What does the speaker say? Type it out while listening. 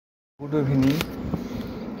Good evening.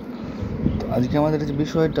 আজকে আমাদের যে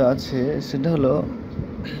বিষয়টা আছে সেটা হলো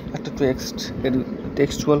একটা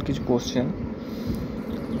টেক্সচুয়াল কিছু কোশ্চেন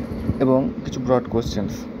এবং কিছু ব্রড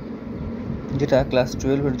কোশ্চেন্স, যেটা ক্লাস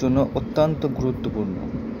 12-এর জন্য অত্যন্ত গুরুত্বপূর্ণ।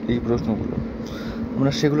 এই প্রশ্নগুলো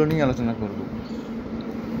আমরা সেগুলো নিয়ে আলোচনা করব।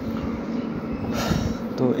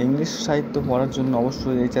 তো ইংলিশ সাহিত্য পড়ার জন্য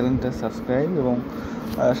অবশ্যই এই চ্যানেলটা সাবস্ক্রাইব এবং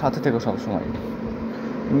সাথে থেকো সবসময়।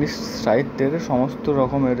 ইংলিশ সাহিত্যের সমস্ত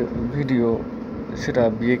রকমের ভিডিও, সেটা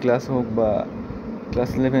বিএ ক্লাস হোক বা ক্লাস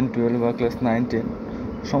 11, 12 বা ক্লাস 9, 10,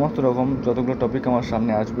 সমস্ত রকম যতগুলো টপিক আমার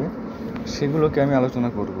সামনে আসবে সেগুলোকে আমি আলোচনা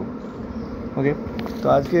করব। ওকে, তো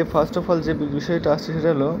আজকে ফার্স্ট অফ অল যে বিষয়টা আসছে সেটা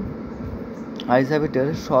হলো আইস হ্যাবিটের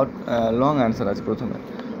লং অ্যান্সার আছে প্রথমে।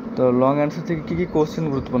 তো লং অ্যান্সার থেকে কী কী কোশ্চেন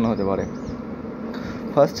গুরুত্বপূর্ণ হতে পারে।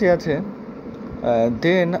 ফার্স্টে আছে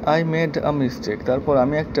then I made a mistake, তারপর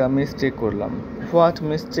আমি একটা মিস্টেক করলাম। What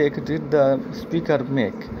mistake did the speaker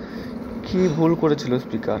make, কী ভুল করেছিল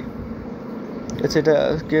স্পিকার। আচ্ছা, এটা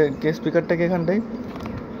কে স্পিকারটাকে এখানটাই,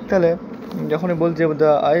 তাহলে যখনই বলছে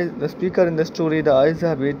the speaker in the story the eyes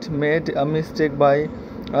have it made a mistake by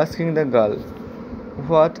asking the girl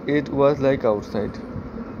what it was like outside.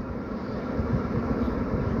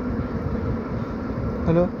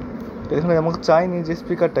 Hello, এখানে আমাকে চাইনি যে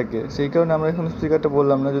স্পিকারটাকে, সেই কারণে আমরা এখানে স্পিকারটা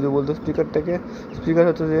বললাম না। যদি বলতো স্পিকারটাকে, স্পিকার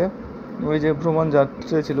হচ্ছে যে ওই যে ভ্রমণ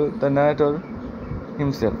যাত্রী ছিল, দ্য ন্যারেটর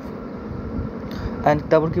হিমসেলফ। অ্যান্ড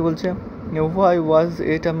তারপর কী বলছে, why was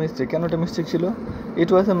it a mistake, কেন এটা মিস্টেক ছিল। ইট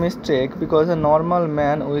ওয়াজ a mistake because a normal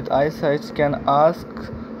man with eyesight can ask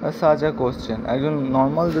such a question. একজন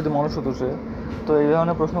নর্মাল যদি মানুষ হতো সে, তো এই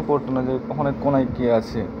ধরনের প্রশ্ন করতো না যে ওখানে কোনায় কী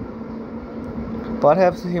আছে।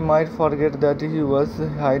 Perhaps he might forget that he was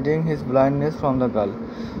hiding his blindness from the girl.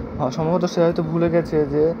 সম্ভবত সে হয়তো ভুলে গেছে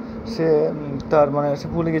যে সে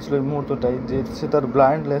ভুলে গেছিলো এই মুহূর্তটাই, যে সে তার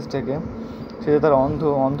ব্লাইন্ডনেসটাকে, সে তার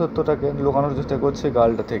অন্ধত্বটাকে লুকানোর চেষ্টা করছে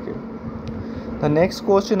গার্লটা থেকে। The next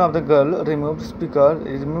question of the girl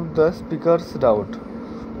remove the speakers doubt.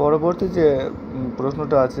 পরবর্তী যে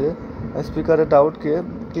প্রশ্নটা আছে স্পিকারের ডাউটকে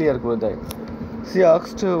ক্লিয়ার করে দেয়। She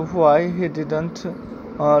asked why he didn't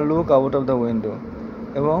look out of the window,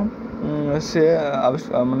 এবং সে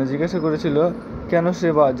জিজ্ঞাসা করেছিল কেন সে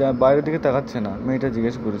বাইরের দিকে তাকাচ্ছে না, মেয়েটা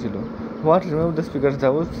জিজ্ঞেস করেছিল। What remove the speakers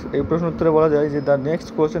doubt, এই প্রশ্ন উত্তরে বলা যায় যে the next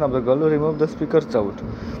question of the girl remove the speakers doubt.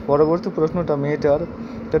 পরবর্তী প্রশ্নটা মেয়েটার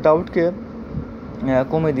ডাউটকে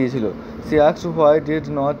কমে দিয়েছিল। She asked why did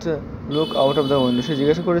not look out of the window, সে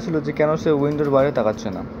জিজ্ঞাসা করেছিল যে কেন সে উইন্ডোর বাইরে তাকাচ্ছে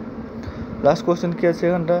না। লাস্ট কোয়েশ্চেন কী আছে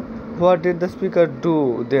এখানটা, what did the speaker do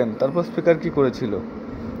then, তারপর স্পিকার কী করেছিল।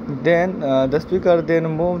 দেন the speaker then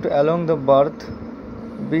moved along the birth,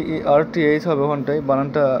 BERTH হবে ওখানটায়,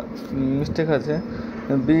 বানানটা মিস্টেক আছে,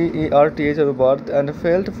 BERTH হবে birth, and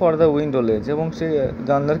felt for the window লেজ, এবং সে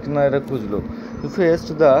জানলার কিনারে খুঁজলো। Faced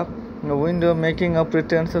the window making a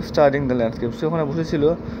pretence of studying the landscape, সে ওখানে বসেছিল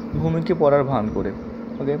ভূমিকে পড়ার ভান করে।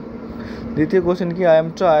 ওকে, দ্বিতীয় কোশ্চেন কি, I am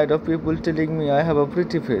tired of people telling me I have a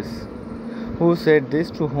pretty face, who said this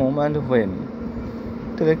two home and when.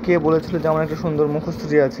 তাহলে কে বলেছিল যে আমার একটা সুন্দর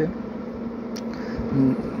মুখশ্রী আছে।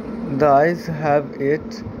 The ice have it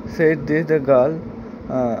said this the girl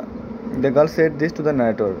said this to the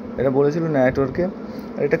narrator, এটা বলেছিল ন্যারেটরকে।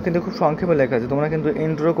 এটা কিন্তু খুব সংক্ষেপে লেখা আছে, তোমরা কিন্তু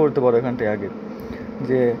ইন্ট্রো করতে পারো এখানটায় আগে,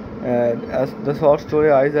 যে the short story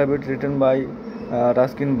ice have it written by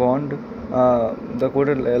Ruskin bond, the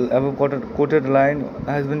coated line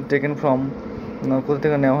has been taken from, কোথা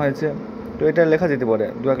থেকে নেওয়া হয়েছে। তো এটা লেখা যেতে পারে,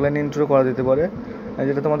 দু এক লাইন ইন্ট্রো করা যেতে পারে,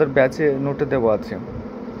 যেটা তোমাদের ব্যাচে নোটে দেওয়া আছে।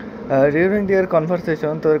 ডিউরিং দিয়ার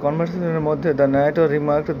কনভারসেশন, তাদের কনভারসেশনের মধ্যে the narrator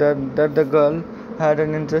remarked that the girl had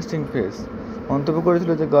an interesting face, মন্তব্য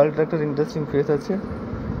করেছিল যে গার্লটার একটা ইন্টারেস্টিং ফেস আছে।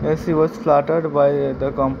 She was ফ্ল্যাটার্ড by the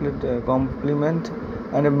compliment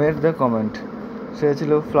and made the comment, সে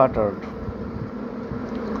ছিল ফ্ল্যাটার্ড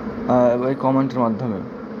এই কমেন্টের মাধ্যমে।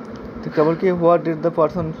 ঠিক তারপর কি, what did the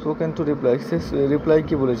person spoken to reply, say reply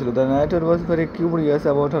কী বলেছিল। The narrator was very curious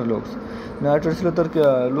about her looks, narrator ছিল তার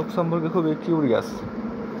লুক সম্পর্কে খুবই কিউরিয়াস,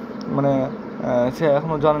 সে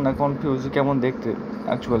এখনও জানে না, কনফিউজ কেমন দেখতে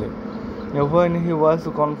actually. When he was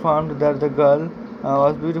confirmed that the girl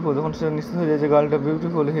was beautiful, যখন সে নিশ্চিত হয়ে যায় যে গার্লটা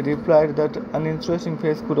beautiful, he replied that an interesting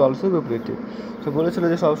face could also be pretty, সে বলেছিল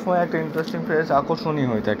যে সবসময় একটা ইন্টারেস্টিং ফেস আকর্ষণীয়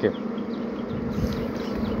হয়ে থাকে।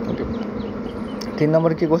 ওকে, 3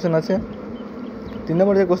 নম্বরে কী কোশ্চেন আছে, 3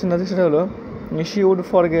 নম্বরে যে কোশ্চেন আছে সেটা হলো she would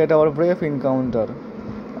forget our brief encounter,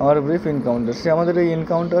 সে আমাদের এই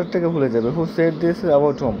এনকাউন্টারটাকে ভুলে যাবে। Who said this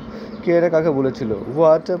about home, কে এটা কাকে বলেছিল।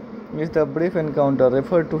 What is the brief encounter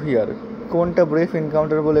refer to here, কোনটা ব্রিফ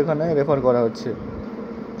এনকাউন্টার বলে এখানে রেফার করা হচ্ছে।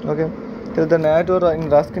 ওকে, তাহলে the narrator in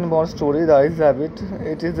Ruskin bond story the ice have it,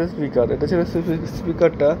 it is the speaker, এটা ছিল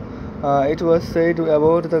স্পিকারটা It was said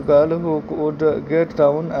about the girl who would get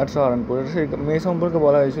down at Saharanpur. সেই মেয়ে সম্পর্কে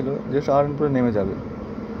বলা হয়েছিল যে সাহারানপুরে নেমে যাবে.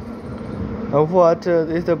 What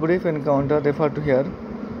is the brief encounter referred to here?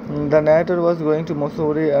 The narrator was going to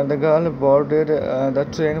Mussoorie and the girl boarded the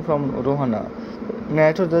train from Rohana.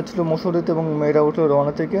 narrator যাচ্ছিল মুসৌরিতে এবং মেয়েরা উঠলো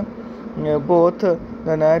রওনা থেকে. Both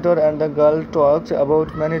the narrator and the girl talked about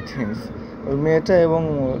many things. মেয়েটা এবং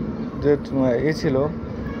যে ছিল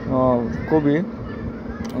কবি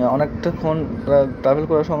অনেকটাক্ষণ ট্রাভেল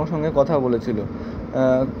করার সঙ্গে সঙ্গে কথা বলেছিল,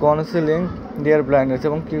 কনসিলিং দেয়ার ব্লাইন্ডনেস,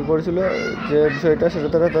 এবং কী করেছিল যে বিষয়টা সেটা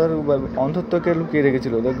তারা তাদের অন্তত্বকে লুকিয়ে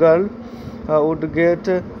রেখেছিল. The girl would get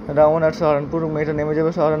down at Saharanpur, মেয়েটা নেমে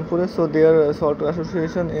যাবে সাহারানপুরে. So their short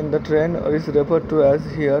association in the train is referred to as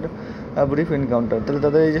here a brief encounter. তাহলে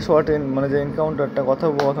তাদের এই যে শর্ট মানে যে এনকাউন্টারটা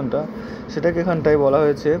কথোপকথনটা সেটাকে এখানটাই বলা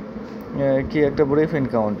হয়েছে কি একটা ব্রিফ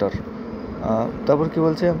এনকাউন্টার. তারপর কি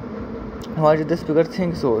বলছে, what is the speaker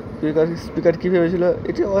think so, speaker কী ভেবেছিল,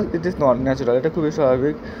 ইট ইজ নট ন্যাচারাল, এটা খুবই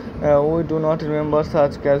স্বাভাবিক. We do not remember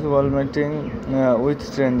such casual meeting with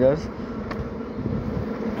strangers,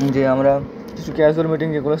 যে আমরা কিছু ক্যাজুয়াল মিটিং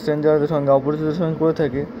যেগুলো স্ট্রেঞ্জারদের সঙ্গে অপরিচিতদের সঙ্গে করে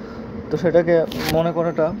থাকি তো সেটাকে মনে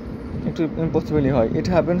করাটা একটু ইম্পসিবলই হয়. It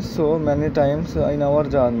happens so many Times in our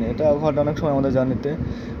journey, এটা ঘটে অনেক সময় আমাদের জার্নিতে.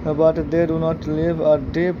 But they do not leave a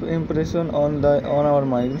deep impression on our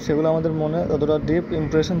mind, সেগুলো আমাদের মনে ততটা ডিপ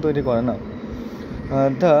ইমপ্রেশন তৈরি করে না.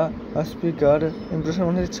 দ্য স্পিকার, ইমপ্রেশন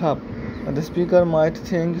মানে ছাপ, the speaker mite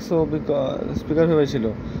think so, speaker ভেবেছিল,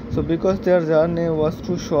 so because their journey was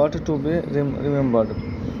two short two be remembered,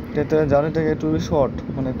 তার জার্নিটাকে টু বি শর্ট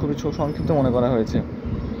মানে খুবই সংক্ষিপ্ত মনে করা হয়েছে.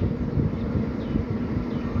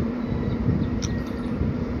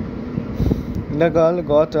 The girl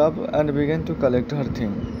got up and began to collect her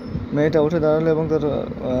thing. মেয়েটা উঠে দাঁড়ালো এবং তার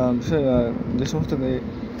যে সমস্ত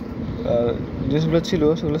জিনিসগুলো ছিল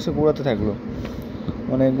সেগুলো সে কুড়াতে থাকলো,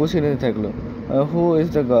 মানে গুছিয়ে নিতে থাকলো. Who is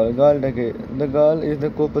the girl, গার্লটাকে, the girl is the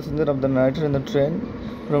co passenger of the nighter in the train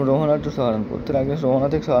from Rohana two Saharanpur. তার আগে রোহানা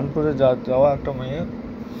থেকে সাহারানপুরে যাওয়া একটা মেয়ে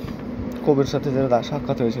কবির সাথে যারা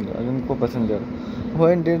সাক্ষাৎ হয়েছিল, একজন কো passenger.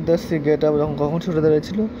 When did the sea get up, যখন কখন ছুটে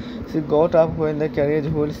দাঁড়িয়েছিল, C got up when the carriage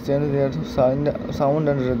wheels change there sound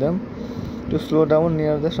and rhythm two slow down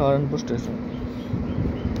near the Saharanpur station.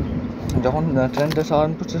 যখন ট্রেনটা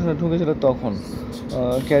সাহারানপুর স্টেশনে ঢুকেছিল তখন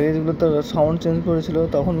ক্যারিয়েজগুলো তার সাউন্ড চেঞ্জ করেছিল,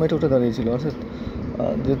 তখন মেয়েটা উঠে দাঁড়িয়েছিল, অর্থাৎ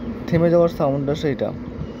যে থেমে যাওয়ার সাউন্ডটা সেইটা.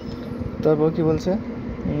 তারপর কি বলছে,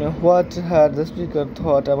 what had the speaker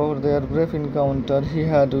thought about their brave encounter he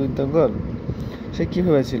had with the girl, সে কী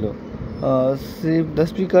ভেবেছিল, the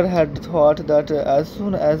speaker had thought that as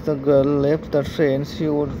soon as the girl left the train she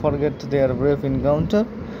would forget there brave encounter,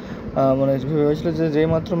 মানে ভেবেছিল যে যেই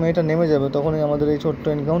মাত্র মেয়েটা নেমে যাবে তখনই আমাদের এই ছোট্ট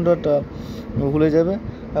এনকাউন্টারটা ভুলে যাবে.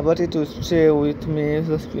 But it will stay with me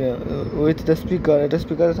with the speaker, এটা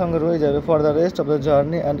স্পিকারের সঙ্গে রয়ে যাবে for the rest of the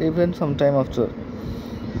journey and even some time after,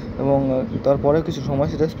 এবং তারপরে কিছু সময়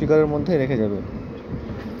সেটা স্পিকারের মধ্যে রেখে যাবে.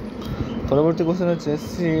 পরবর্তী কোশ্চেন হচ্ছে,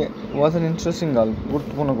 C was an interesting girl,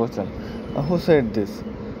 গুরুত্বপূর্ণ question. Who said this?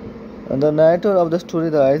 The narrator of the story,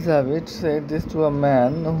 the eyes have it, said this to a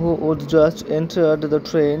man who would just entered the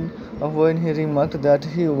train when he remarked that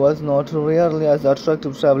he was not really as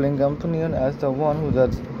attractive travelling companion as the one who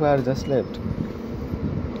had just left.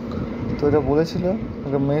 তো এটা বলেছিল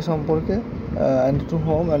একটা মেয়ে সম্পর্কে, and to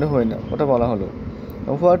whom and when, ওটা বলা হলো.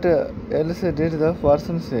 What else did the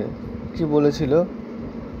person say? কি বলেছিল,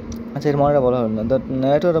 আচ্ছা এর মানেটা বলা হলো না. The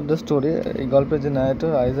narrator of the story, এই গল্পের যে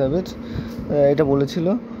narrator আইজ হ্যাভ ইট, এটা বলেছিল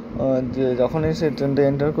যে যখনই সে ট্রেনটা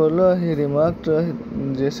এন্টার করলো, হি রিমার্কড,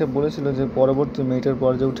 যে সে বলেছিল যে পরবর্তী মেয়েটার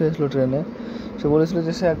পর যে উঠে এসলো ট্রেনে, সে বলেছিল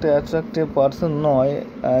যে সে একটা অ্যাট্রাকটিভ পার্সন নয়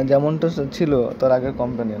যেমনটা ছিল তার আগের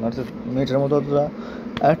কোম্পানিয়ন, অর্থাৎ মেয়েটার মতো অতটা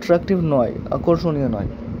অ্যাট্রাকটিভ নয়, আকর্ষণীয় নয়.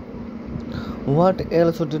 What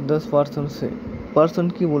else did the person say, person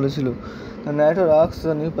কী বলেছিল? The narrator asked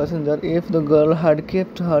the new passenger if the girl had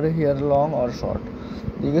kept her hair long or short.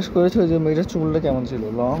 জিজ্ঞেস করেছিল যে মেয়েটার চুলটা কেমন ছিল,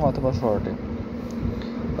 লং অথবা শর্টে.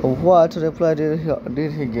 What reply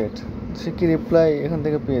did he get, say key reply এখান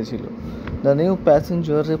থেকে পেয়েছিল? The new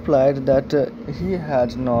passenger replied that he had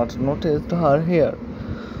not noticed her hair.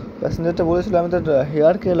 প্যাসেঞ্জারটা বলেছিল আমি তার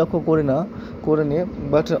হেয়ারকে লক্ষ্য করিনি,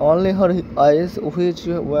 but only her ice which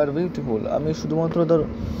war beautiful, আমি শুধুমাত্র তার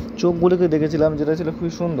চোখগুলিকে দেখেছিলাম যেটা ছিল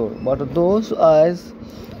খুবই সুন্দর. But those eyes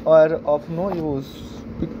were of no use,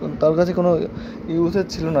 তার কাছে কোনো ইউজের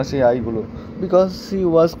ছিল না সেই আইগুলো. Because C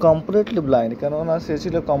was completely blind, কেননা সে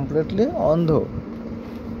ছিল কমপ্লিটলি অন্ধ.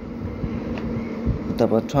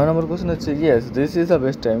 তারপর 6 নম্বর কোশ্চেন হচ্ছে, yes this is the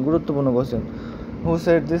best time, গুরুত্বপূর্ণ question. Who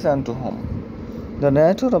said this and two home? The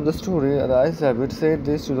narrator of the story, the ice rabbit, said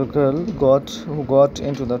this to the girl who got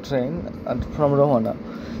into the train and from Rohana.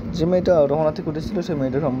 যে মেয়েটা রোহানা থেকে উঠেছিল সেই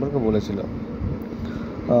মেয়েটার সম্পর্কে বলেছিল।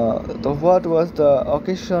 তো what was the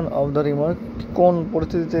occasion of the remark, কোন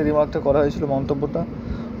পরিস্থিতিতে রিমার্কটা করা হয়েছিল, মন্তব্যটা?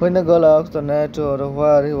 when the girl asked the narrator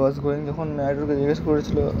where he was going, যখন narrator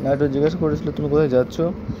জিজ্ঞেস করেছিল তুমি কোথায় যাচ্ছ,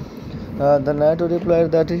 the narrator replied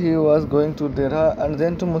that he was going to Derha and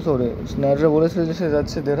then to Mussoorie. narrator বলেছিল যে সে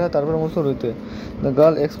যাচ্ছে দেরহা তারপর মুসৌরিতে। the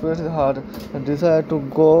girl expressed her desire to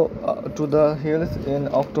go to the hills in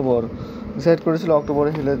October, decide করেছিল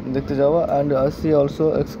অক্টোবরে হিলে দেখতে যাওয়া, and she also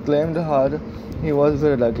exclaimed her he was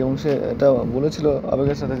very lucky, এবং সে এটা বলেছিল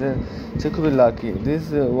আবেগের সাথে যে সে খুবই lucky. this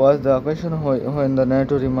was the occasion when the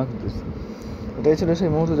narrator remarked this, এটাই ছিল সেই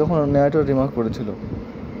মুহূর্তে যখন narrator রিমার্ক করেছিল।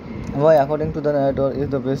 why according to the narrator is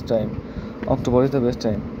the best time, October is the best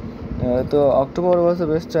time. তো October was the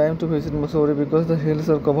best time to visit Mussoorie because the hills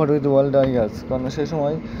are covered with wild dahlias, কারণ সেই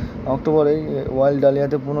সময় অক্টোবরেই wild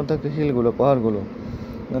ডালিয়াতে পূর্ণ থাকে হিলগুলো, পাহাড়গুলো।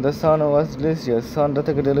 the sun was delicious, সানটা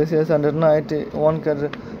থেকে delicious, and at night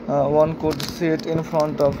one could sit in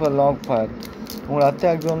front of a log fire, এবং রাতে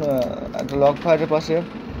একজন একটা লগ ফায়ারের পাশে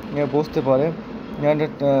বসতে পারে, and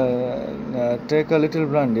take a little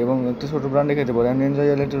brandy, এবং একটা ছোটো ব্রান্ডি খেতে পারে, and enjoy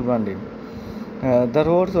a little brandy. The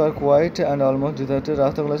roads were quiet and almost deserted,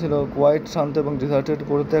 রাস্তাগুলো ছিল কোয়াইট, শান্ত এবং ডিজার্টেড,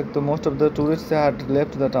 পরিত্যক্ত। most of the tourists had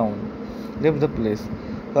left the place,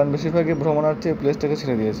 কারণ বেশিরভাগই ভ্রমণার্থী প্লেসটাকে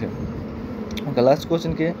ছেড়ে দিয়েছে। Okay, last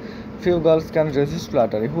question কি, few girls can resist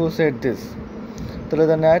flattery, who said this? তাহলে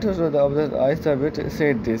the narrator of the ice rabbit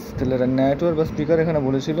said this, তাহলে the narrator বা স্পিকার এখানে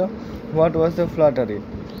বলেছিল what was the flattery?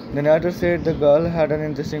 The narrator said the girl had an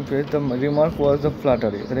interesting face, the remark was the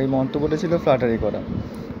flattery, তাহলে এই মন্তব্যটা ছিল flattery করা,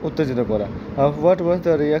 উত্তেজিত করা। what was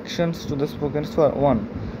the reactions to the spoken one,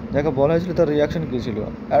 যাকে বলা হয়েছিল তার রিয়াকশন কী ছিল?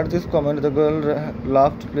 at this comment the girl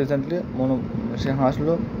laughed pleasantly, সে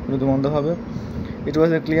হাসলো মৃদুমন্দভাবে। it was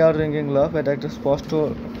a clear ringing laugh, এটা একটা স্পষ্ট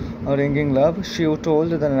ringing laugh. she told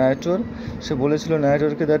the narrator, সে বলেছিল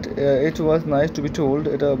ন্যারেটরকে that it was nice to be told,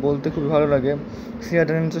 এটা বলতে খুব ভালো লাগে। she had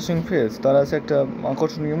an interesting face, তার আছে একটা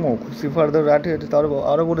আকর্ষণীয় মুখ। she further added, তার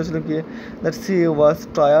আরও বলেছিল কি that she was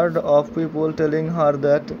tired of people telling her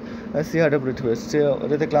that she had a pretty face, সে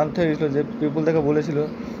এটাতে ক্লান্ত হয়ে গেছিলো যে পিপল তাকে বলেছিল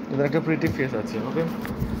তাদের একটা প্রিটি ফেস আছে। ওকে,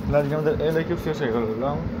 আজকে আমাদের LAQ শেষ হয়ে গেল,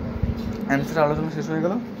 অ্যান্সার আলোচনা শেষ হয়ে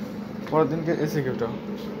গেল। পরের দিনকে এসিকিউটা